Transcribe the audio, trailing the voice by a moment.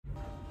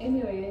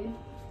Anyway,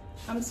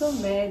 I'm so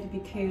mad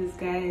because,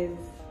 guys,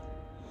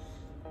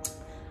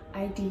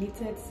 I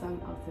deleted some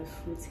of the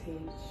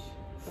footage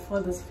for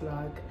this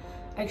vlog.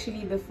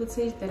 Actually, the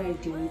footage that I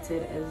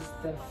deleted is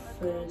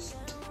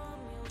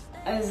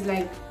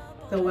like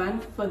the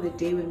one for the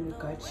day when we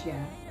got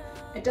here.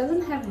 It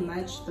doesn't have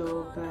much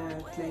though,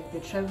 but like the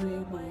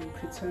traveling from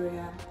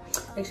Pretoria,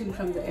 actually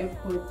from the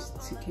airport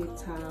to Cape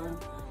Town,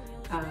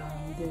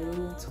 the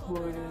room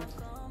tour,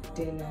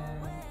 dinner,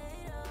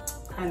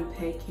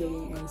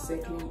 unpacking and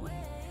settling in,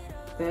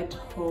 that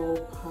whole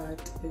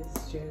part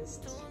is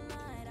just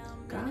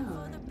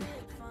gone.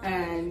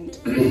 And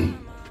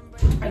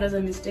it was a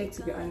mistake,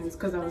 to be honest,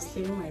 because I was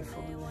cleaning my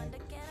phone, like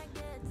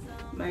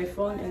my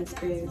phone and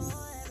space,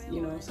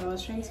 you know, so I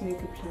was trying to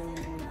make a plan,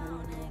 and I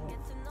don't know,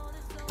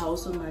 I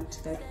also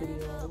marked that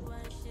video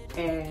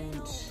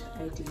and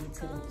I deleted it,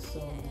 so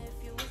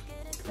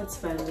that's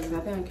fine. There's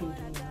nothing I can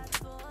do now.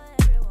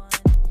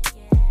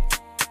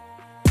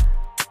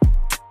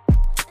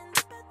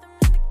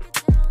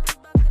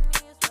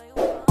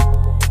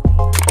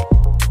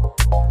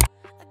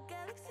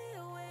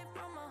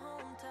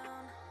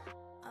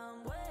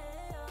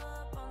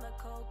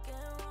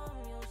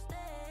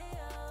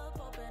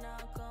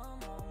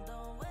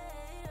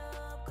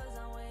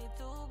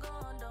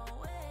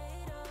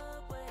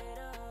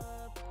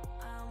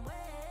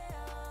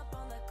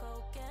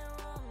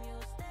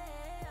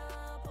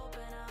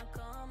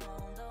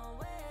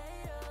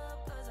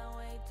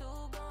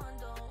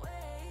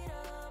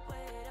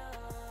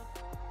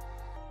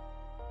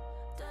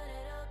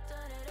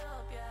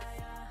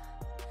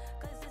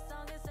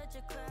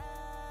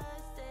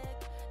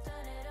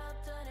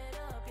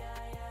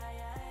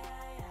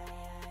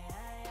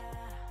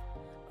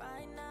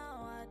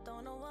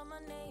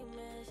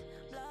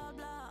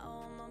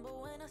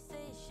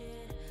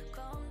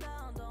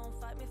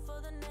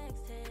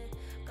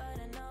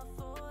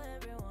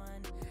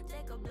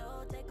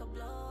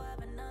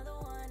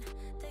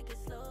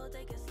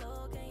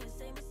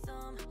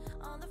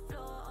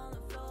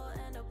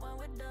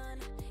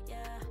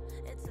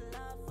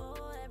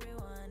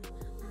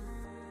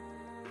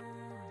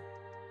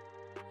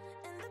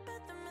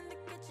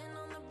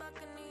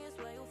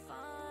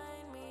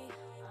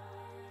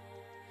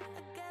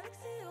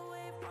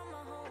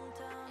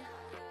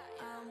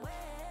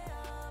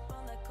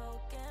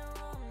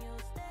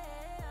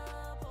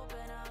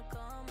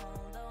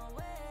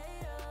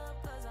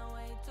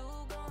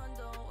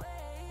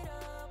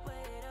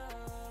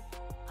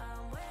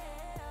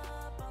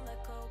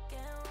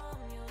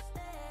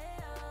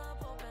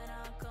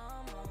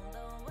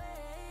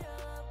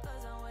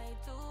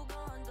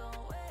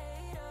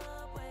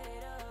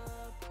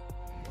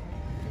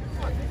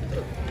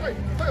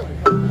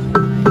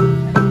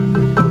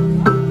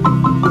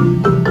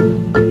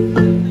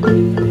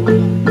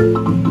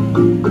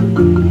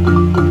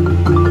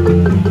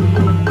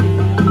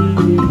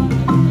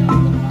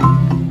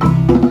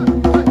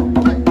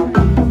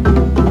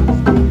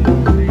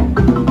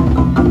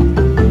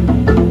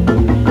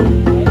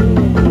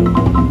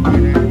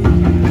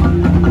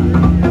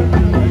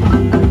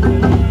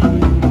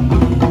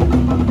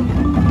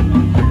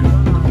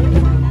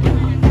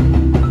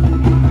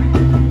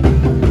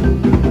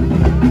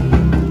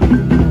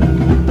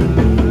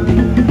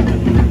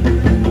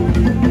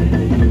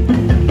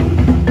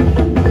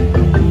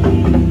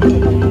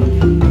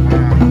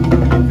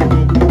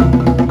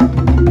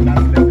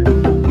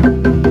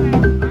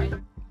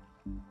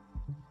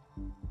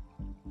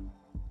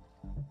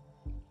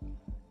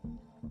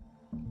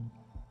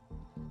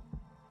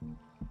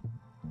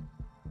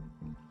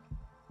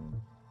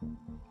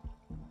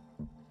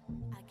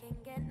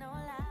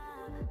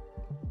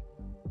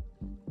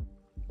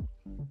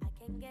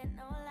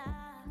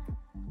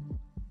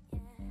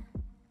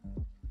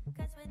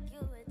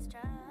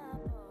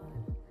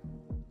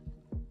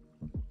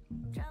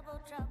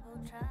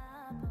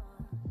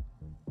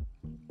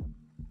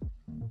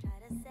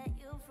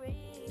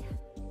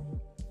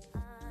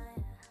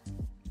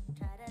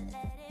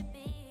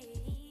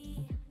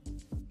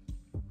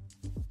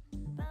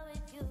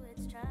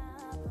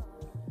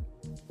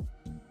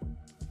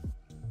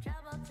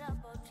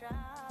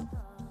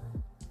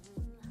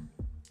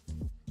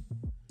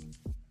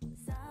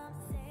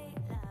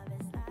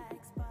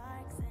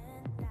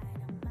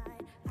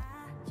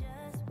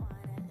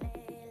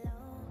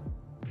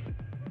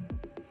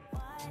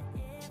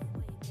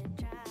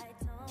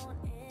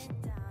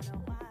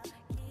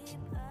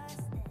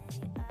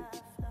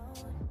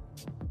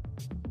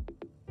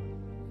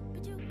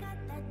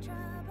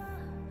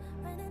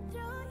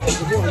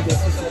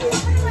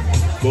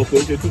 But for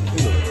you to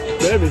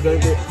there is the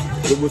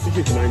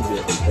music man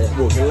there.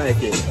 But you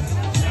like it.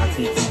 I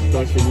think it's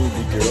touching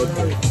the rock.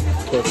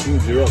 Touching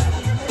the rock.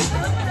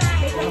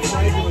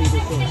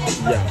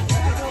 Yeah.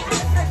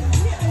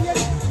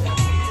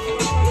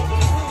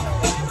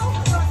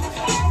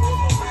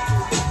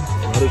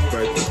 That is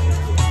right.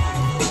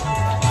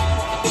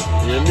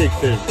 Yeah, makes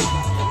sense.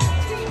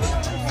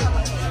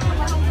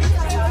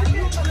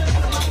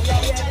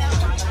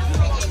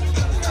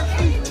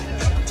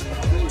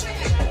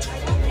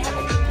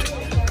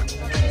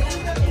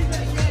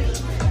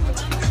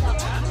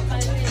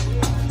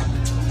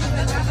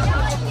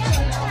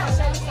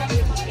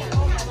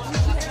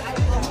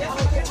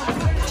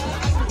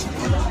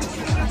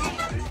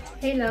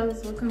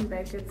 welcome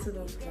back to the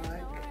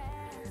vlog.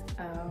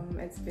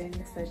 It's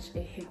been such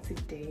a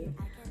hectic day.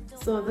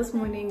 So this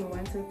morning we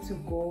wanted to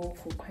go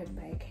for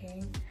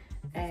baecation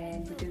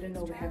and we didn't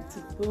know we had to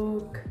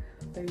book.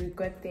 When we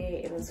got there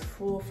it was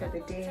full for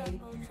the day.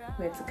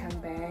 We had to come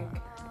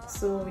back,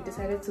 so we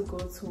decided to go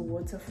to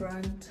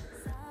waterfront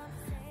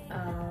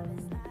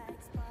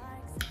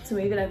to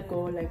maybe like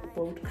go like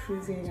boat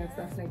cruising and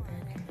stuff like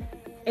that.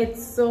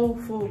 It's so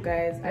full,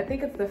 guys. I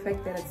think it's the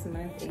fact that it's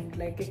month end.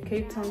 Like at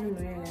Cape Town,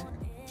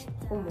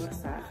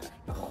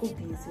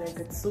 like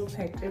it's so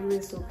packed,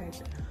 everywhere's so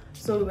packed.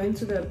 So we went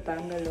to the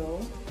bungalow,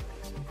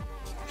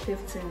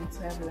 Clifton,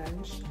 to have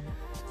lunch,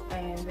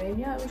 and then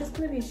yeah, we're just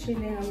gonna be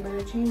chilling. I'm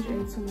gonna change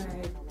into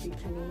my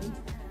bikini.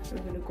 We're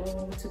gonna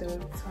go to the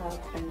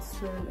rooftop and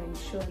swim and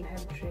chill and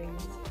have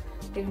drinks.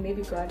 Then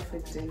maybe go out for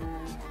dinner,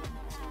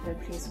 the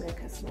place where I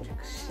can smoke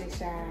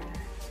shisha.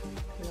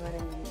 You know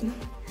what I mean?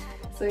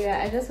 So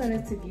yeah, I just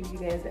wanted to give you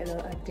guys a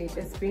little update.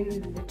 It's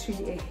been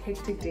literally a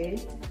hectic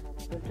day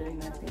of doing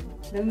nothing.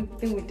 The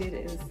thing we did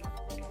is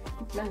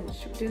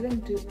lunch. We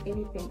didn't do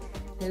anything.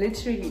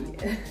 Literally,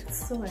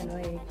 it's so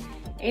annoying.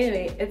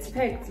 Anyway, it's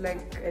packed.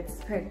 Like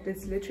it's packed.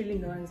 It's literally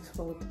no one's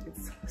fault.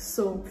 It's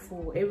so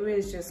full. Everywhere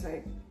is just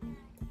like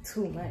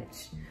too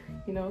much,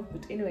 you know.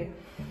 But anyway,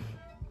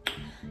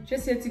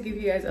 just here to give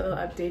you guys a little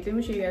update. Let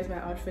me show you guys my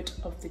outfit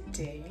of the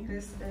day.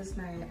 This is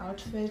my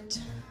outfit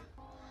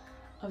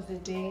of the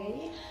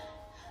day.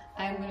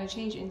 I'm gonna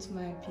change into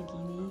my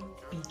bikini,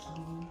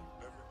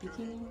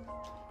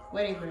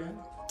 whatever,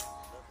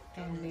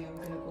 and then I'm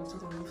gonna go to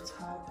the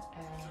rooftop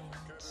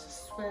and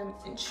swim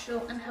and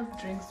chill and have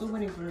drinks, do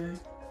whatever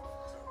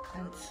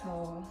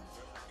until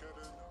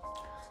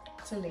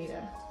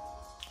later.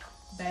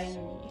 Bye.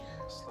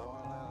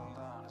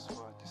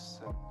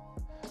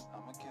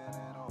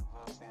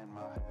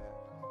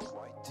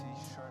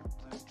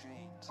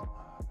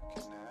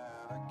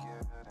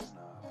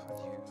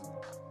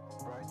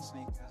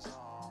 Sneakers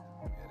on,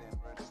 getting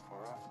ready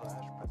for a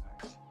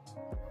flashback.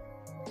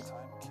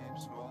 Time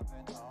keeps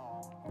moving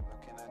on,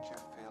 looking at you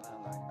feeling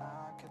like I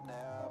could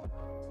never get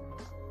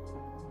enough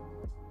of you.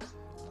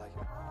 And I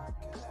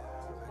could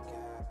never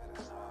get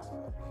enough of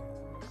you. I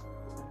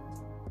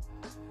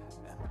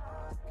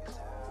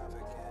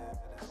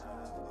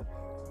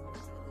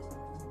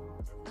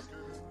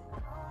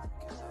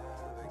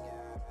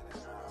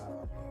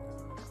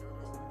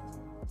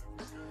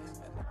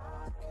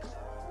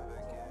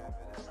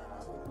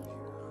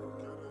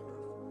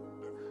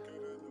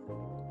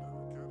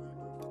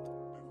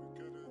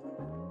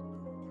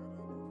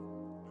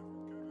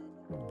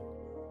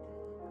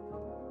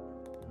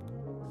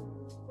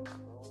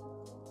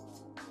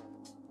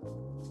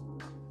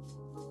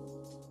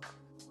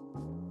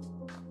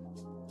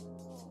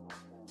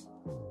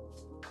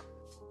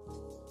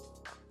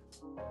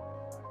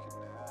could never get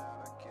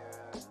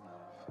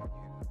enough of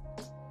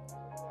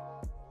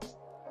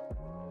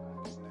you. And I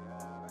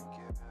could never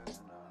get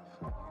enough of you.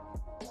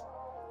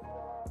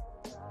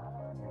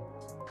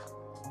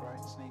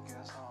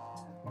 Sneakers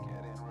on,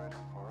 getting ready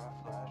for a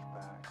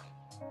flashback.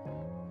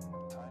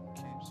 Time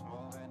keeps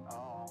moving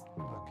on,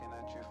 looking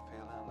at you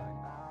feeling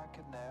like I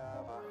could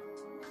never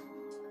get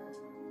enough of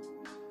you.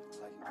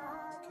 And I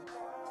could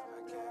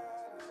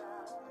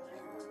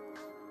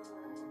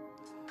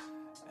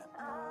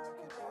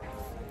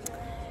never.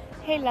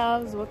 Hey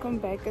loves, welcome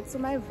back to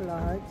my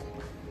vlog.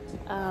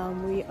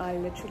 We are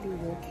literally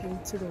walking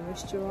to the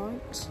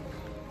restaurant.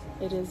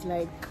 It is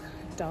like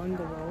down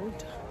the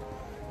road.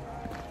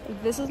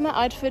 This is my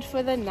outfit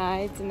for the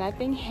night.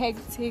 Nothing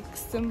hectic,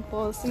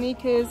 simple.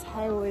 Sneakers,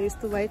 high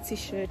waist, white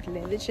t-shirt,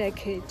 leather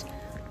jacket,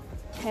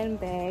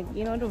 handbag,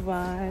 you know the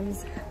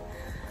vibes.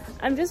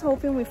 I'm just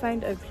hoping we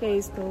find a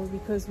place though,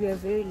 because we are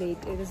very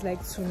late. It is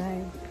like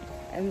 9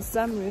 and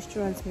some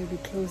restaurants may be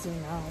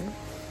closing now.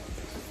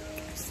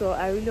 So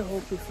I really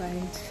hope we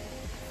find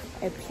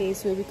a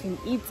place where we can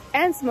eat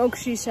and smoke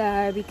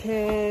shisha,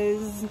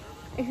 because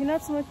if you're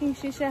not smoking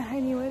shisha,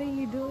 honey, what are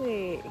you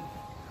doing?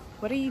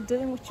 What are you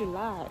doing with your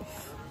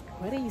life?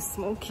 What are you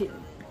smoking?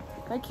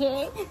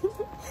 Okay.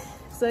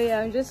 So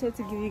yeah, I'm just here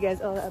to give you guys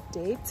all the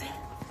update,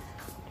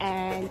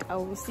 and I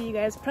will see you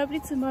guys probably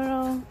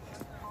tomorrow.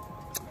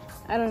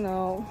 I don't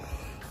know,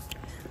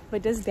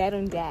 but just that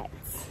on that.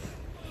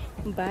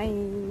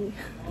 Bye.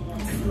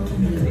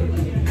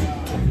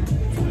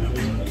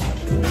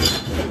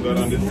 Got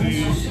on the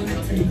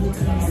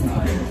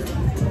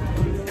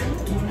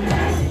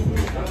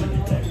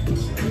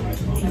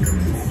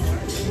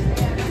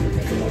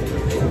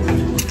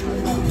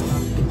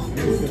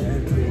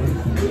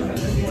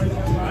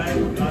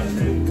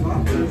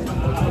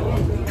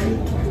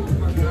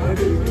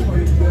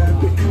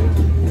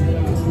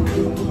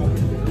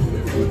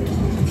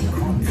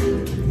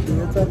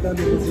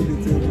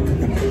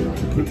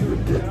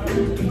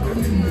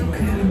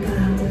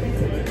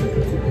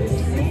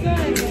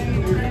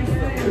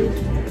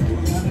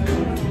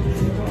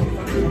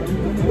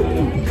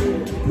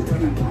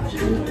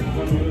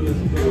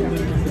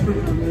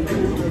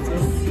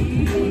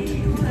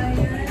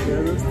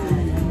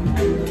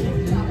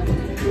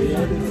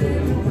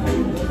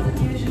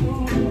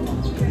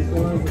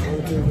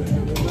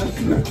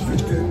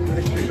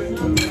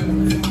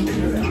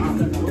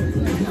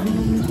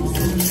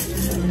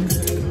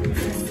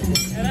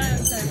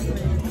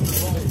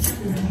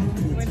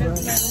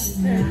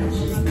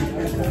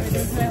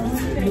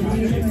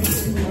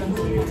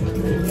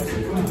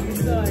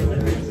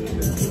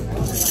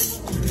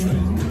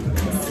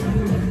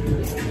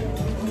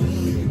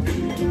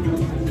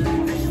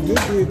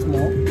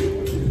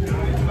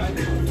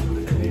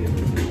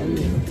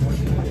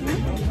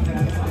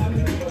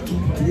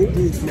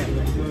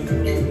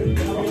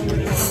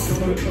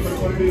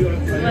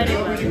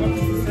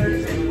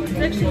It's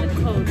actually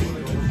cold.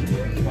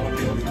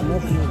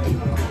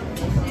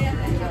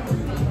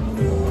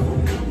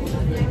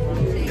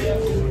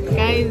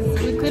 Guys,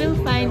 we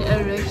couldn't find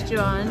a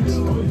restaurant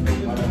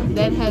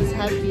that has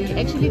happy.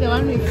 Actually, the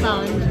one we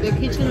found, the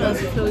kitchen was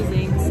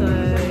closing, so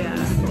yeah.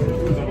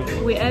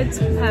 We at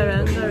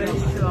Paranga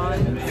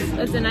restaurant.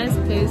 It's a nice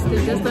place.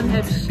 They just don't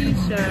have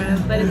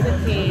shisha, but it's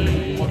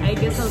okay. I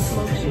guess I'll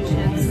smoke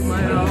shisha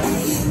tomorrow.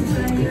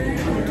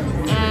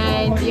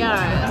 And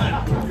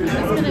yeah, I'm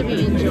just gonna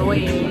be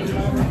enjoying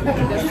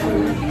the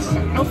food.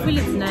 Hopefully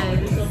it's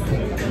nice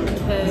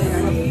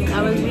because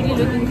I was really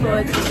looking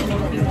forward to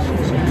smoking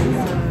shisha.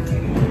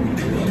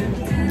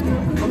 So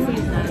hopefully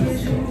it's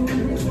nice.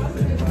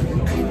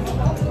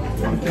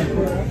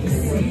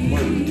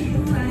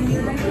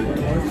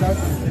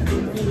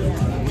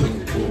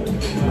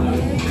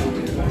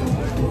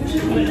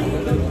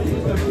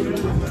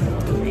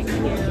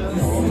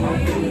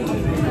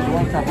 You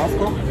want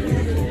Tabasco?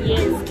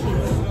 Yes.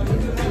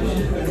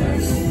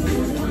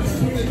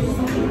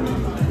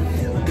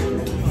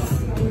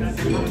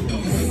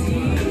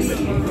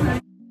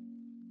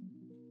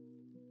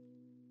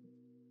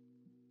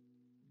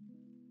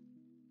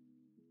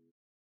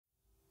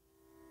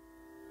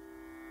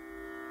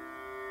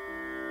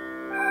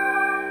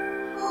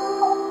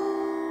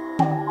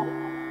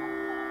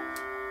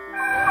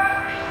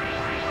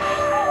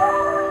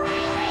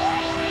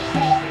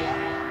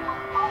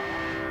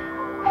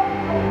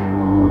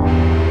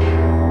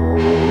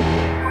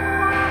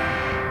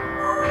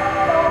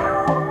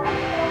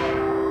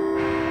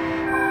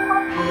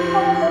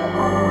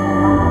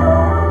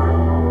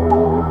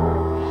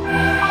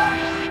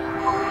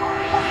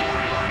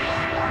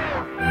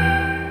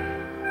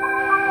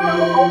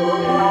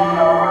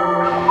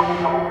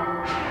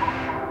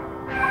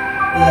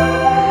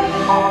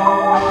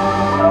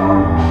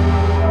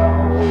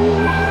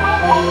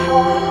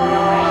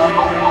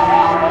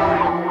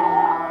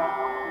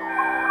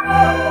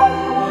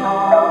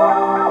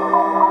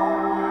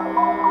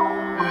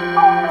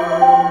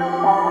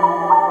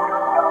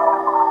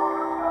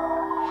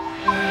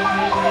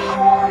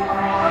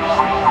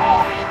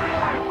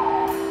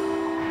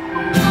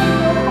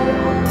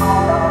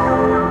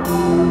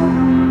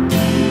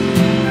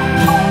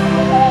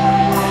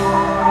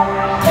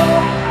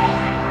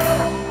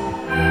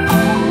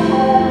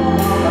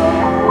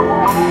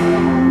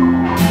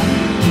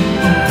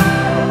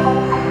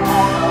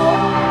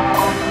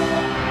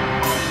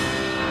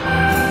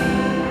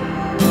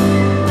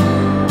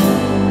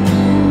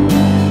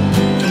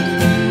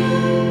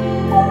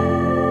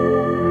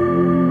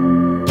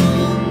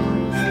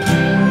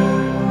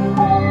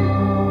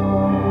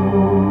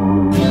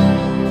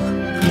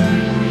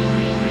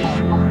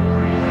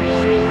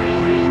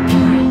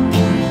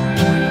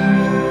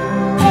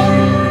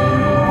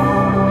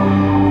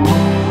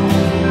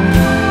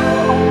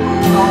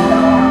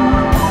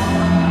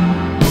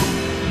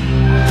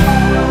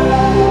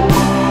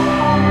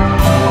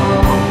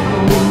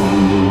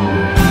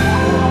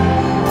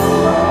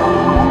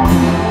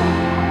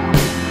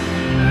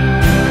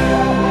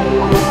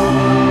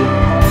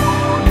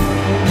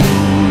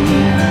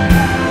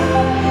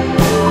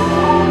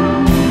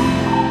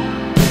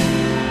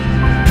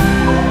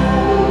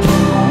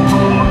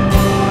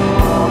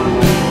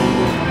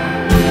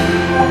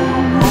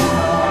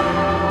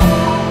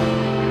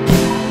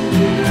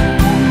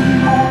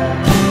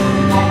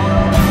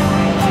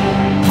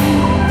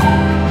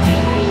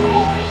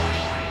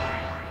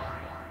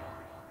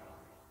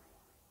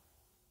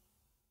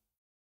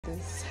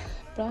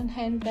 Brown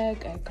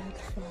handbag I got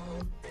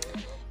from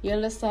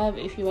Yellow Sub.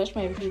 If you watch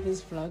my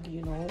previous vlog,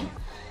 you know.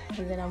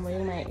 And then I'm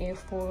wearing my Air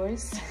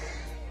Force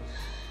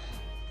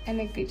and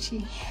a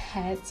Gucci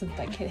hat, a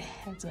bucket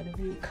hat,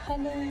 whatever you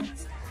call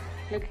it.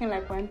 Looking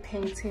like one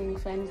painting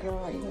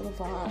fangirl, you know the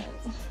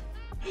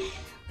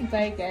vibe.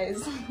 Bye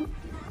guys.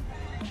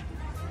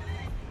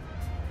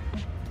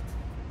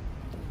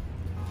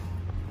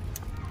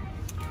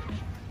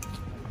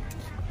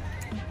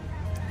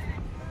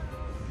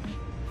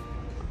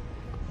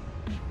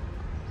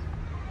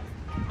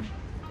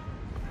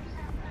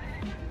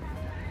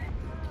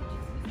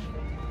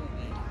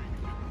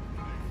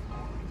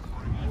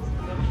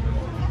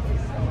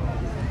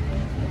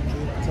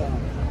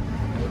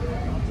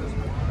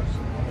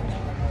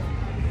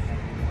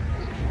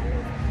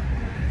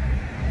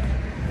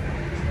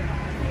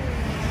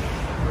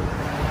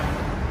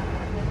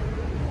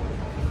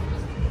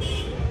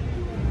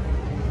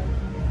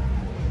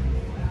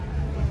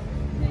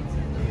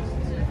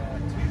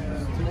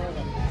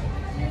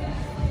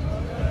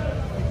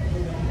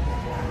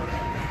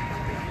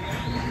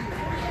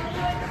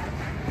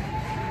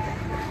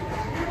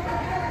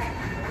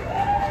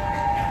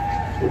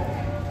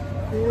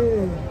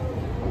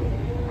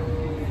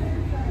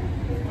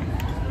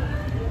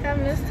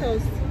 let's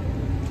toast.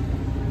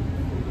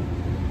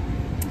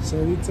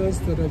 So we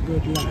toasted a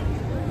good life.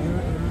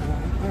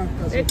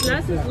 The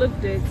glasses look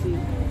dirty.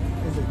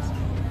 Is it?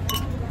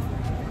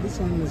 This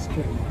one is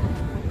good.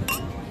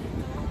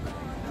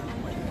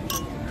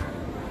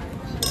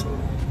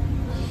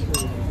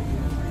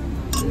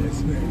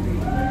 Yes, baby.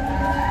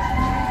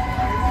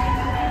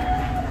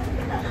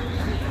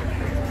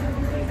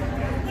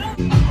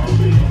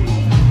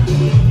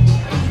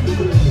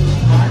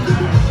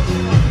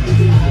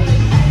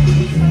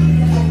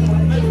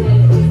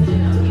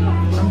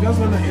 I'm just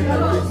gonna hit the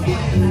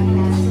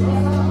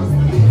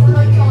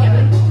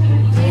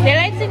The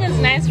lighting is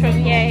nice from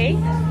here, eh?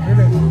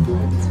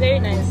 It's very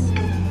nice.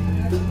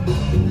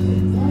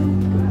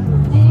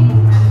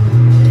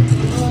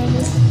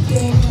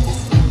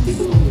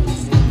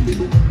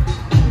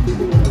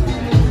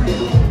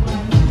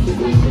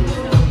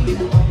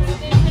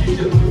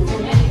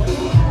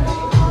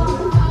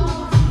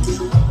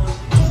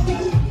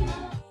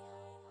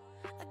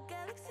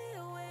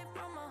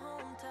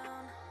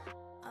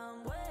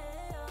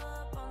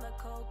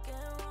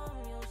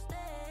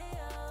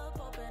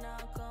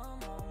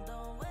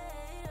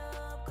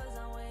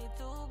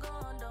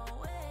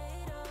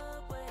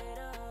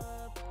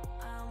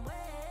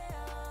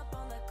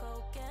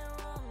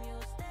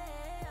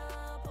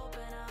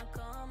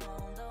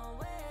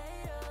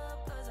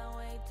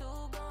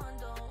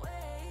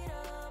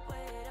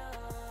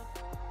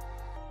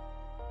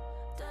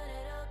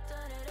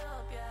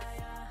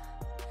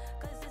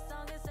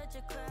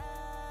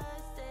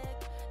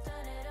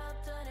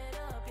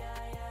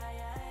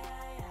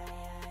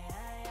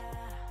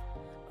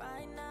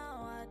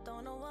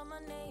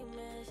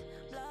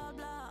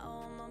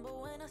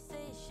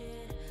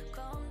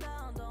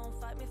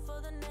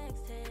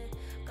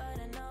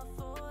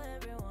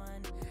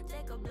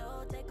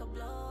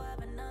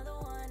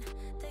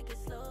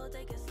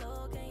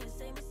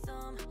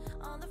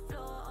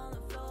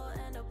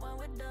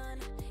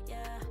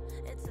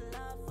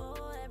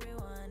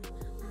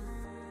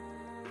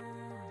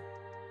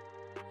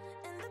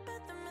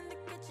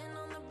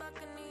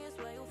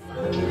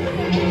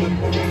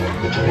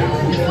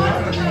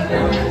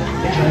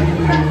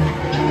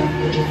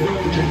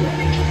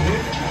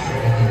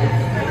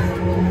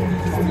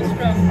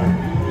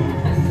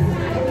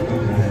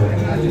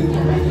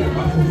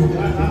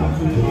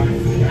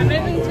 I'm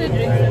having 2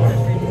 drinks.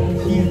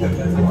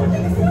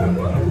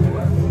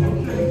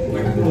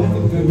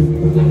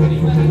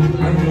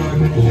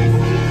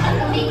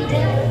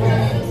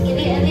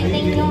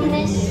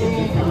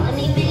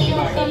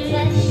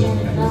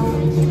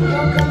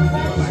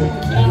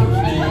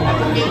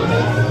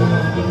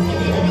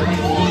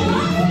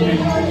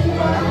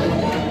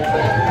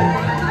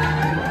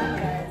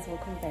 Guys,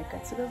 welcome back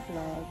to the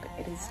vlog.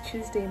 It is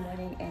Tuesday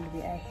morning and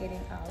we are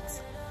heading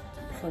out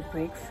for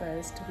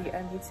breakfast. We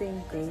are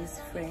meeting Bae's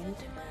friend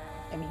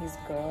and his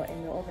girl,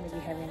 and we're all going to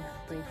be having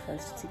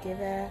breakfast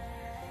together.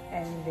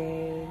 And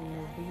then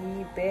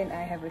Bae and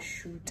I have a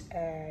shoot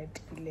at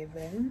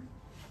 11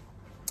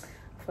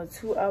 for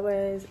 2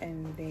 hours,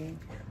 and then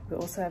we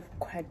also have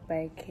quad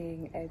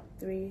biking at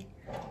 3.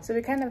 So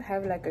we kind of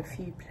have like a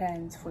few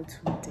plans for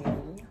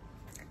today.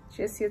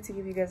 Just here to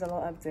give you guys a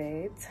little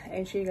update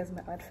and show you guys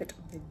my outfit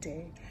of the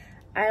day.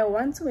 I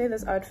want to wear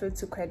this outfit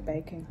to quad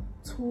biking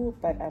too,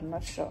 but I'm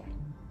not sure.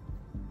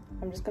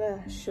 I'm just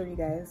gonna show you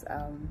guys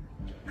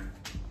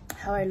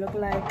how I look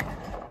like,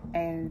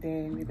 and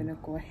then we're gonna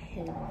go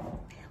ahead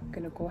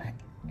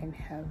and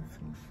have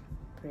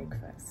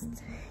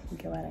breakfast. You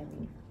get what I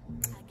mean?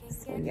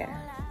 So yeah,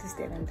 just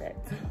stay on that.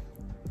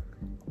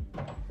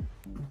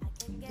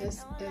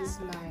 This is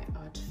my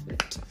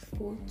outfit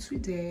for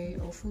today,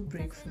 or for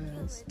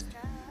breakfast.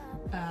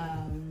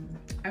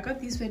 I got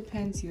these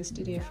sweatpants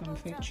yesterday from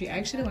factory. I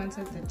actually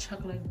wanted the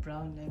chocolate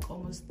brown, like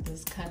almost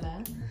this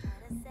color,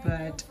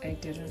 but I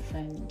didn't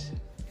find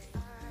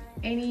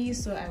any,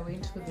 so I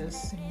went for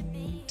this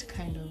neat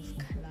kind of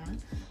color.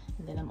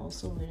 And then I'm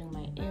also wearing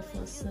my Air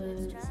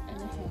Forces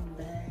and a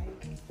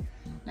handbag.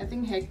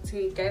 Nothing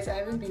hectic, guys. I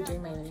haven't been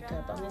doing my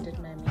makeup. I only did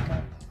my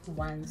makeup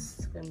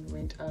once when we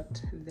went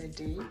out the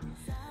day.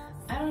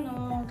 I don't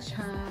know,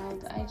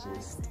 child. I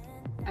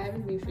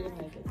haven't been feeling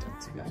like it,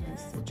 to be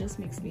honest. It just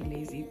makes me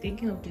lazy.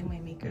 Thinking of doing my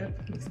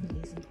makeup makes me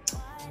lazy.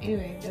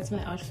 Anyway, that's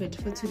my outfit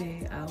for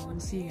today. I will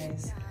see you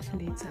guys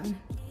later.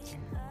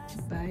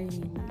 Bye.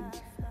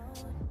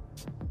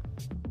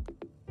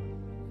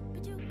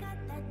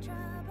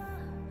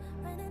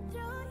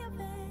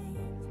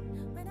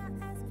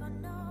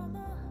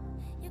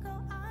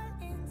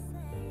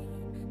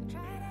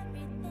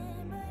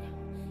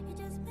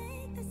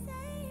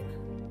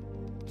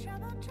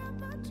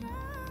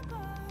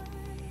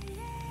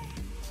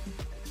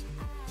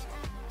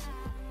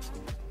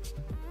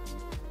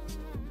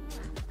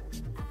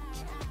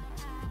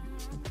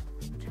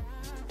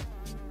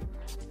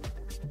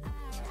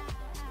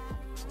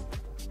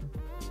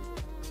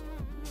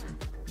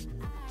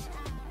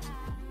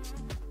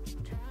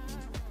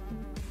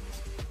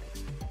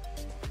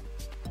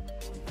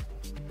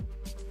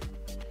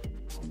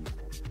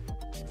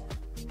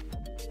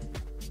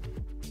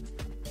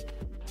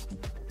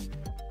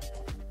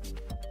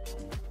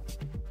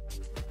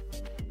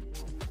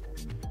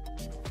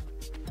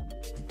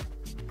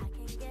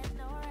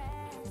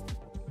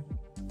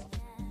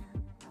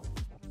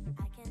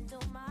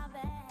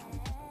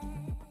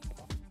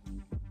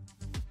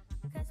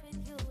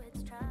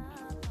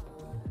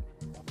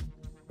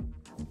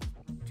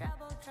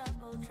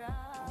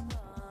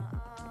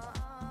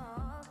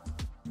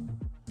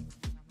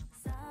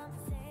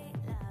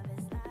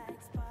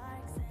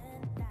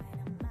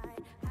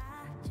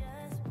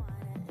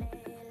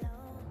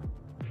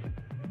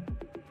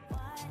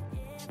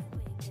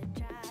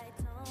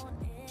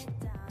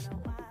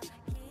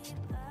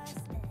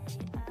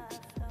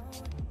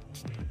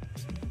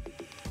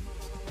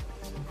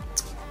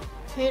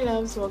 Hey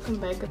loves, welcome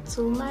back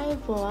to my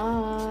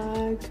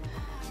vlog.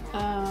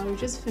 We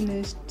just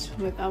finished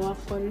with our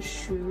photo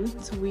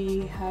shoot.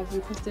 We have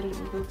requested to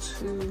go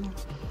to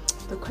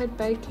the quad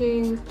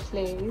biking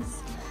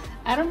place.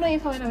 I don't know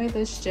if I want to wear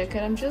this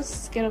jacket. I'm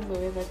just scared of the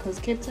weather because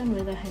Cape Town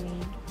weather, honey,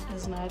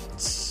 is not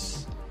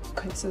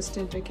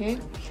consistent, okay?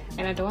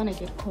 And I don't want to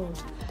get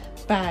cold.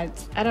 But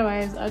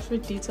otherwise,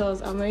 outfit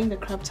details, I'm wearing the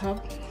crop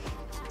top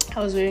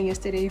I was wearing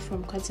yesterday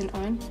from Cotton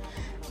On,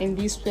 and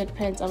these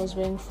sweatpants I was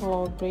wearing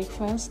for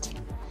breakfast.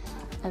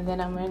 And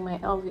then I'm wearing my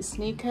LV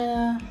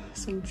sneaker,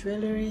 some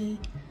jewelry,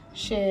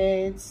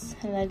 shades,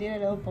 and I did a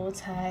little bow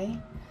tie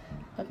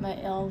with my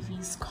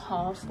LV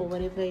scarf or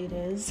whatever it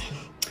is.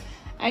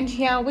 And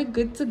yeah, we're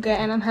good to go.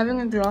 And I'm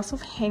having a glass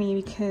of Henny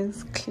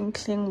because cling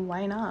cling,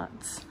 why not?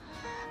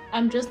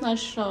 I'm just not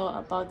sure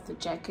about the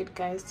jacket,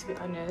 guys, to be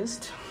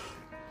honest,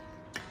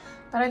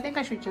 but I think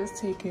I should just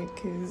take it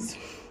because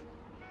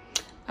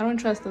I don't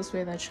trust this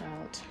weather,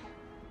 child.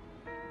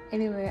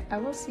 Anyway, I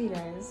will see you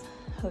guys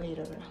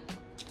later.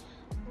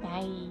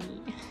 Bye.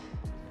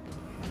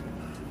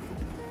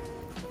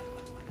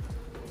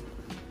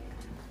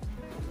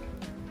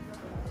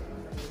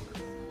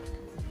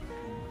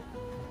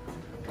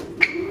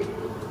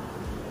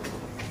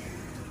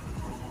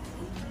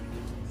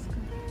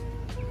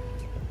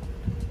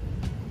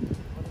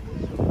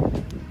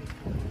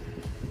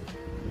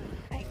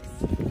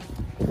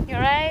 You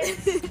alright?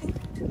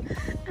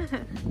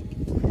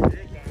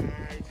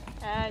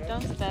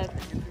 Don't start.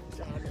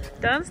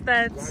 Don't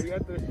start.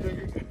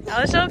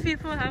 I'll show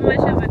people how much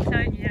of a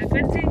town you are.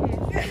 Continue.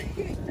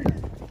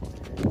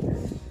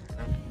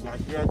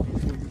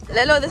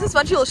 Lelo, this is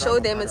what you'll show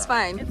them. It's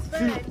fine. It's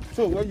fine.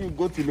 So when you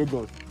go to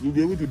Lagos, you'll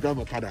be able to drive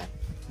Okada.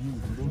 You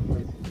don't know.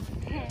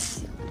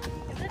 Is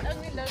it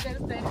only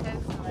Logan that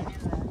has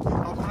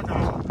Okada,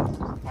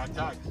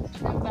 Bajaj,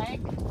 the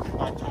bike?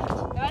 Bajaj.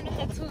 The one with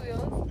the 2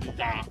 wheels?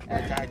 Yeah,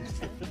 Bajaj.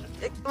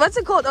 What's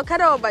it called?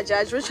 Okada or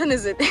Bajaj? Which one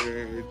is it?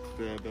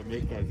 It's the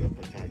maker is a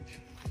Bajaj.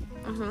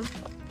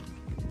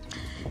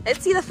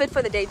 Let's see the fit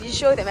for the day. Did you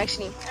show them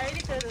actually? I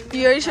already told them.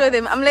 You already showed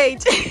them. I'm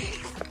late.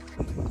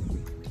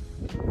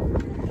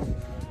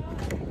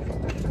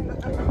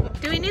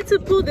 Do we need to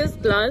pull this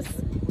glass?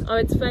 Or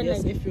it's fine?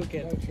 Yes, like if you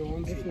can. If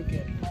you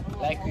can.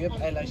 Like you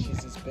have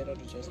eyelashes, it's better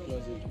to just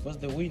close it. Because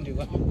the wind you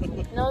got.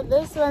 No,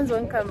 those ones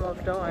won't come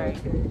off, don't worry.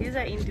 These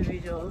are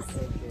individuals.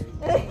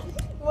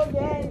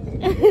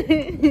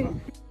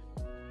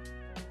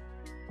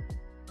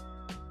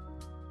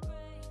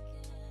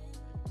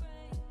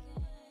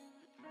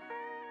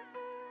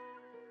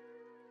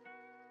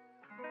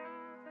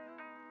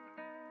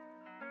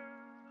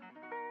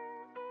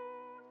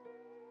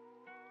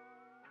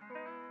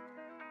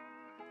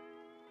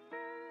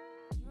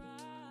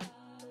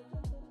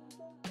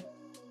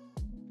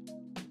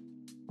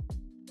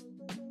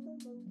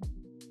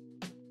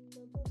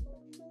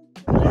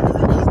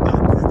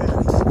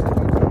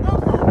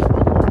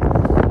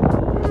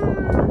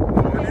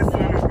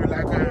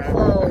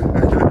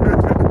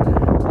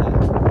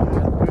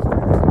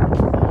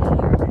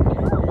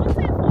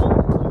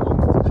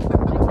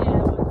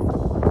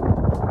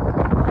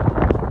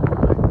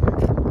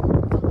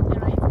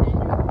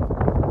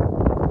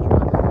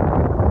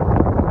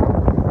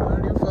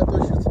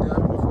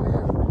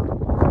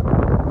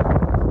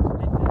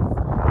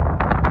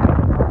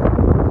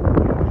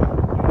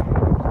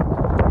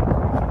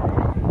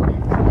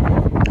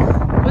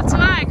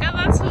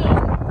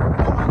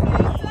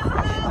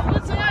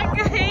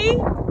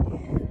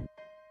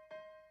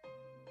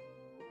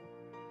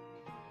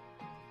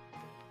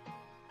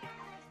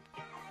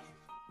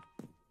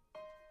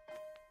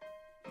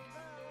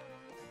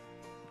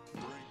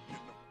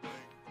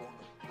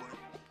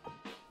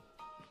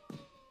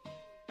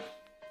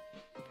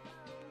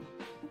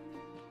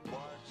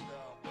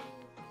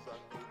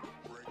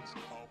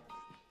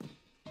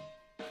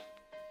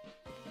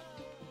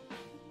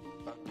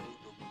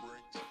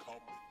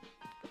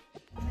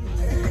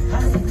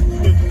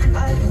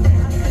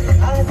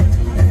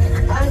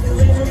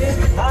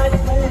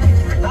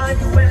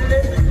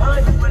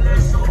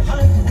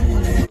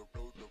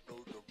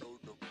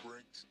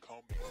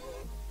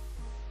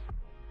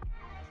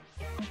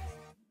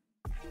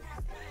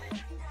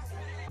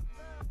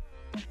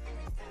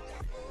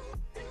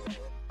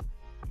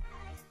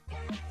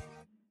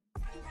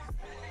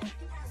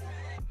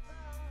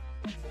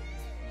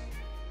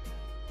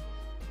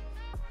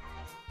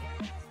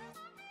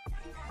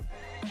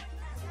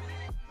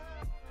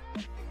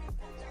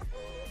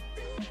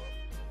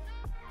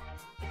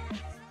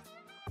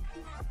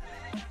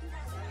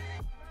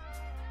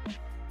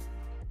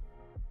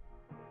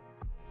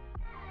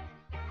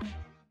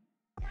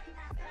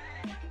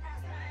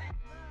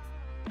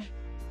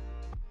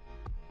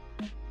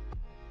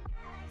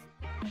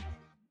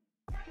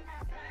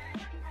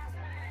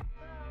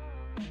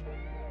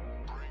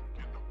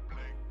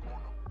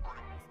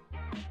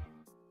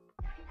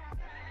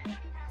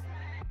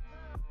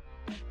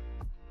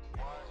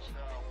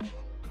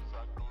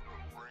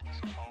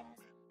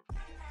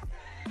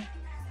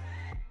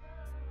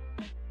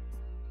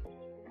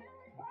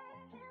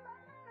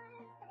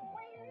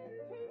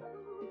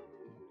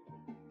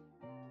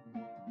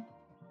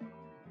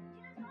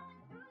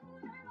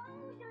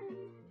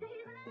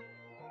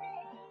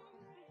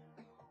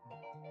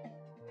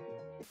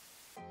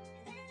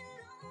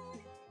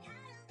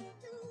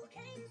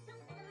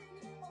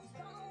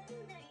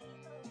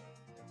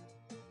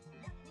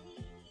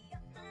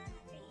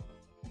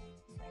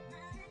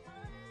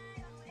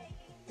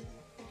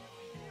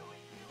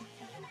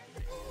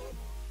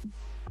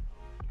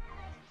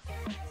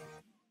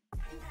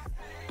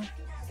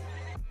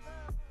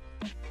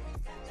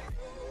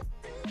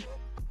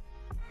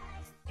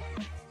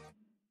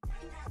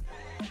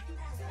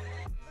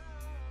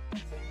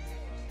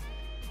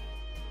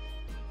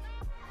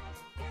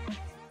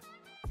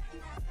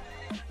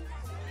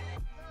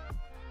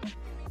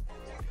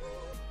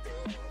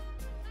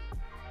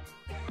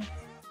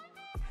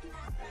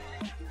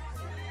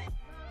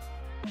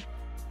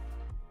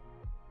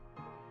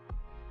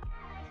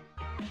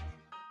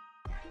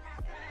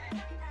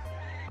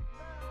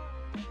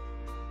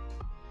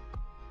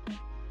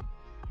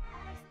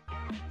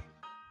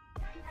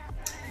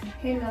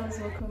 Hey loves,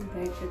 welcome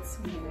back to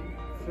my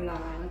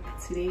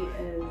vlog. Today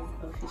is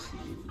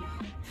officially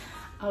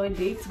our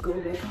day to go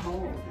back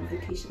home.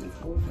 Vacation is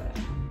over.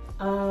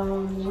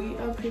 We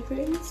are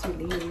preparing to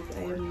leave.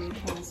 I am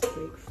making us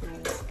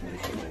breakfast.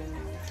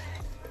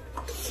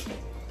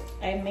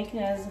 I'm making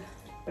us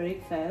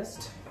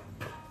breakfast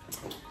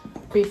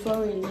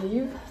before we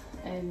leave,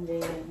 and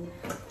then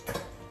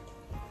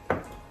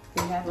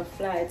we have a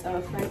flight.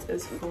 Our flight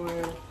is for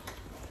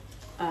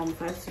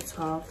 5 to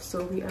 12,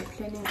 so we are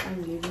planning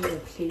on leaving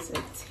the place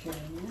at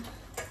 10,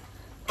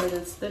 but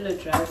it's still a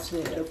drive to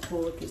the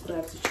airport. We still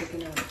have to check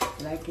in our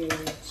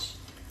luggage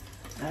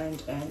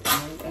and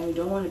we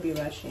don't want to be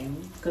rushing,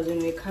 because when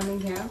we're coming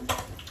here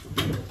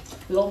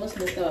we almost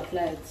missed our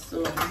flight,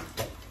 so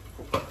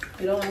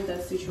we don't want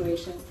that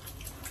situation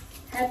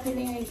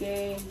happening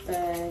again.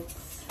 But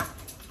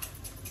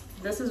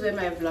this is where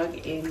my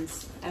vlog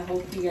ends. I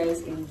hope you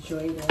guys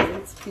enjoyed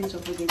it. Please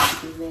don't forget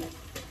to give it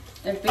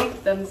a big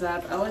thumbs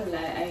up. I won't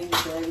lie, I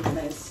enjoyed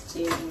my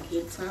stay in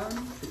Cape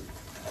Town.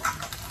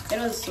 It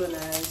was so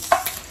nice.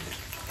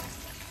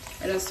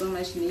 It was so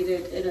much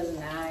needed. It was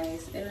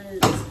nice. It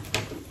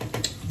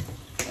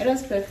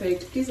was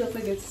perfect. Please don't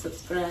forget to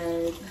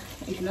subscribe.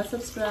 If you're not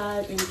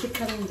subscribed and you keep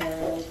coming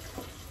back,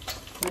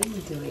 what are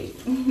you doing?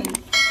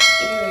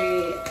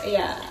 Anyway,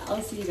 yeah,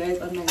 I'll see you guys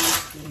on my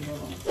next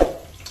video.